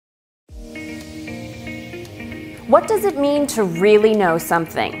What does it mean to really know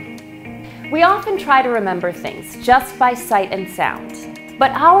something? We often try to remember things just by sight and sound.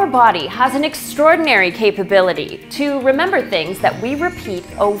 But our body has an extraordinary capability to remember things that we repeat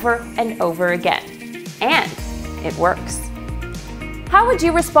over and over again. And it works. How would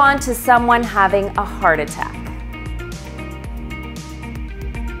you respond to someone having a heart attack?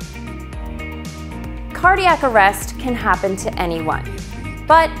 Cardiac arrest can happen to anyone.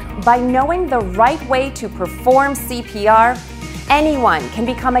 But by knowing the right way to perform CPR, anyone can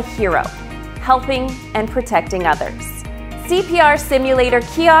become a hero, helping and protecting others. CPR simulator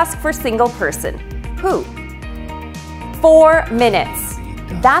kiosk for single person. Who? 4 minutes.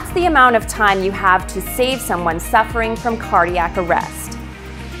 That's the amount of time you have to save someone suffering from cardiac arrest.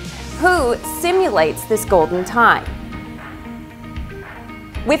 Who simulates this golden time?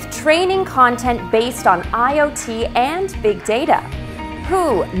 With training content based on IoT and big data,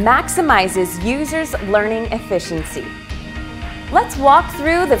 Who maximizes users' learning efficiency. Let's walk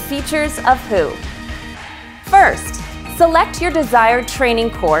through the features of Who. First, select your desired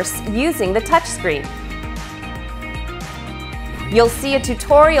training course using the touchscreen. You'll see a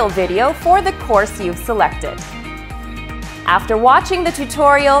tutorial video for the course you've selected. After watching the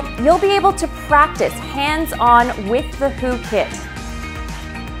tutorial, you'll be able to practice hands-on with the Who kit.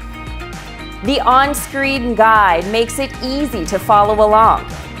 The on-screen guide makes it easy to follow along.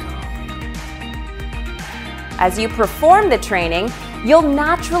 As you perform the training, you'll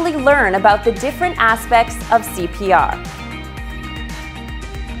naturally learn about the different aspects of CPR.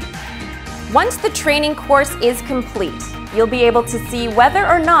 Once the training course is complete, you'll be able to see whether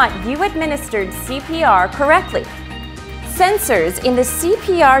or not you administered CPR correctly. Sensors in the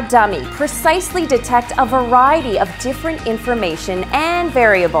CPR dummy precisely detect a variety of different information and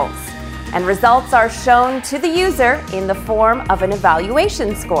variables, and results are shown to the user in the form of an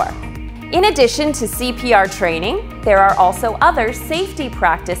evaluation score. In addition to CPR training, there are also other safety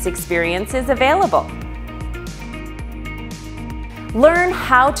practice experiences available. Learn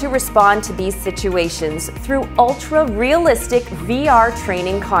how to respond to these situations through ultra-realistic VR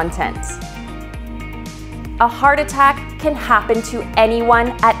training content. A heart attack can happen to anyone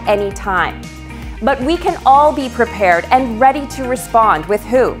at any time, but we can all be prepared and ready to respond with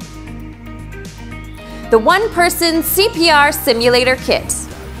Who. The one-person CPR simulator kit.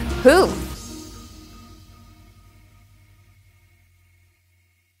 Who?